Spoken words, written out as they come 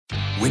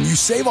When you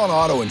save on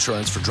auto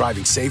insurance for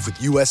driving safe with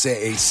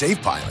USAA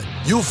Safe Pilot,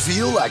 you'll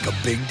feel like a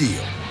big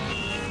deal,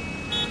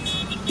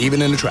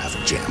 even in a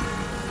traffic jam.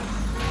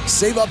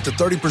 Save up to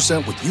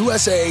 30% with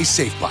USAA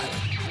Safe Pilot.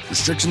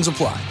 Restrictions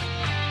apply.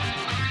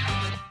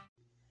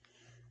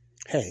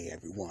 Hey,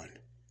 everyone.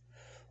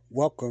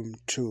 Welcome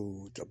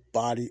to the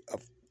Body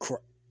of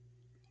Christ.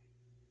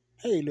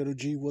 Hey, little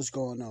G, what's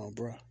going on,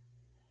 bro?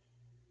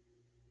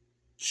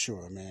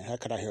 Sure, man. How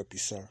can I help you,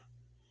 sir?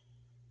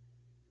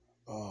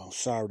 Oh,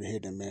 sorry to hear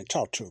that, man.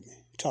 Talk to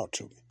me.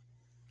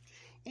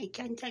 Hey,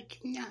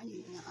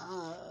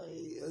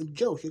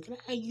 Joseph, can I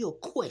ask you a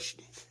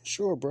question?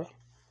 Sure, bro.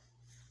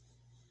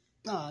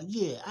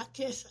 Yeah, I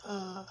just,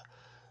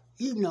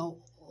 you're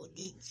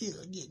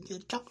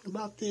talking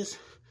about this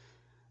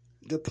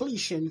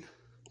depletion.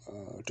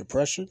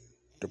 Depression?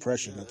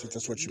 Depression, I think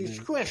that's what you mean.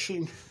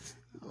 Discretion.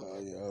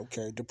 Yeah,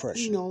 okay,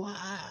 depression.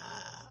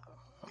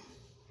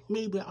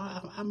 Maybe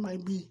I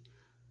might be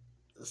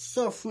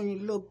suffering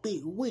a little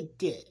bit with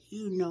that,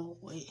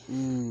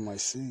 I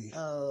see.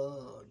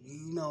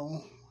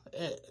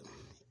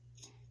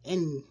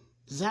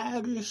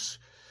 Anxieties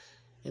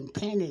and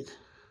panic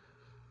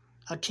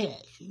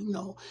attacks,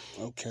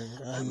 Okay.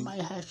 I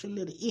might have some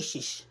little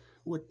issues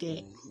with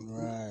that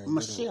right,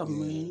 myself, yeah.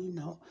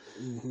 man,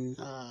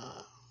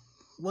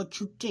 What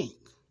you think?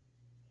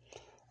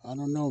 I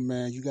don't know,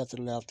 man. You got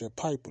to let out that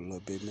pipe a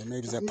little bit, man.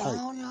 Maybe it's that pipe.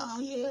 No,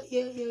 yeah.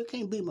 It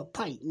can't be my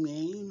pipe,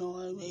 man.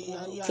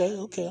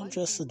 Okay. I'm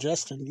just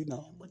suggesting,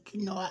 But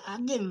I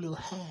get a little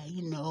high,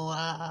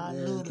 I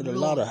get a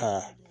lot of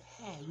high.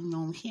 You know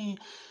what I'm saying?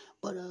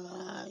 But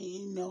I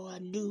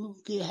do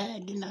get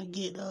high. Then I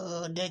get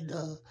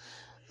that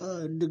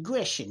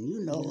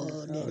digression,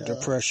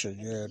 depression.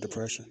 Yeah,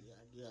 depression.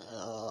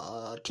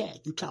 Attack.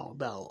 You talking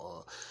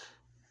about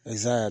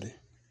anxiety.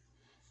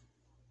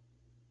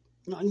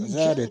 No,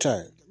 anxiety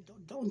attack.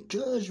 Don't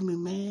judge me,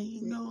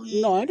 man.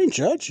 No, I didn't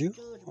judge you.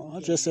 I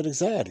just said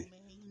anxiety.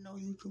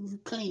 You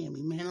playing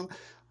me, man.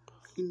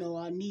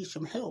 I need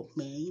some help,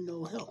 man.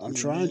 Help I'm me,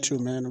 trying man. to,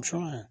 man. I'm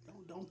trying.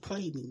 Don't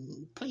play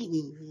me. Play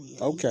me.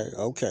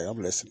 Okay.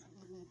 I'm listening.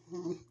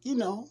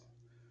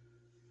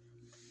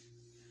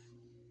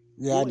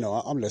 Yeah, I know.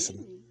 I'm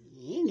listening.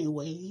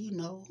 Anyway,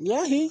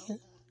 Yeah, I hear you.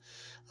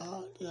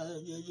 I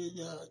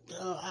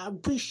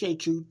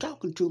appreciate you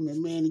talking to me,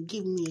 man, and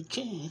giving me a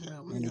chance.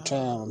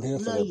 Anytime, I'm here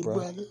for that, bro.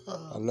 Brother.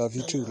 I love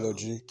you too, little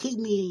G. Keep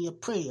me in your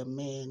prayer,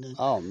 man. And,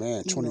 oh,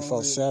 man,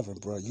 24/7,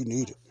 bro. You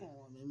need it.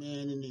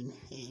 Man, and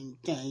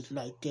things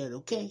like that,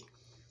 okay?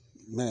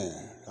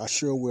 Man, I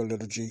sure will,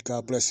 little G.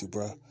 God bless you,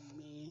 bro.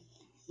 Man,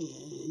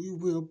 yeah, you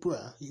real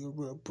bruh. You a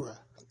real bruh.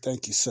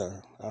 Thank you,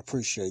 sir. I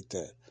appreciate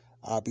that.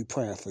 I'll be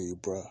praying for you,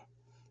 bro.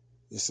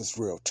 This is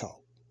real talk.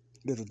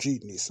 Little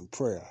G needs some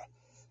prayer.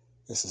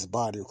 This is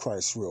Body of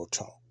Christ Real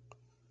Talk.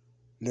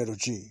 Little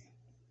G.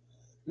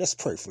 Let's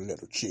pray for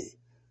Little G.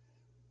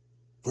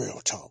 Real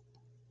talk.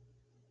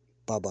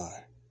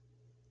 Bye-bye.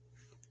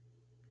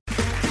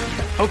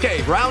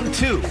 Okay, round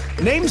two.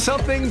 Name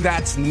something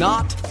that's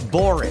not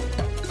boring.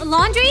 A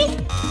laundry?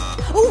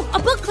 Ooh, a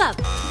book club.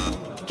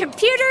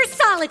 Computer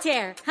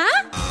solitaire,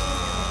 huh?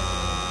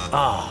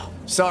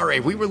 Sorry,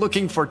 we were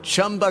looking for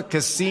Chumba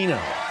Casino.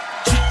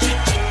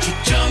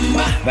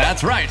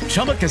 That's right.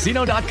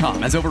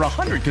 ChumbaCasino.com has over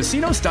 100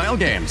 casino-style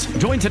games.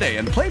 Join today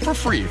and play for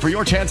free for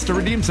your chance to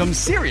redeem some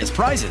serious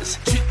prizes.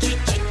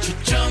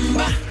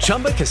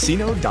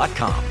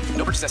 ChumbaCasino.com.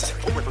 No purchase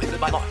necessary. Void where prohibited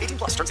by law.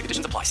 18+ terms and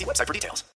conditions apply. See website for details.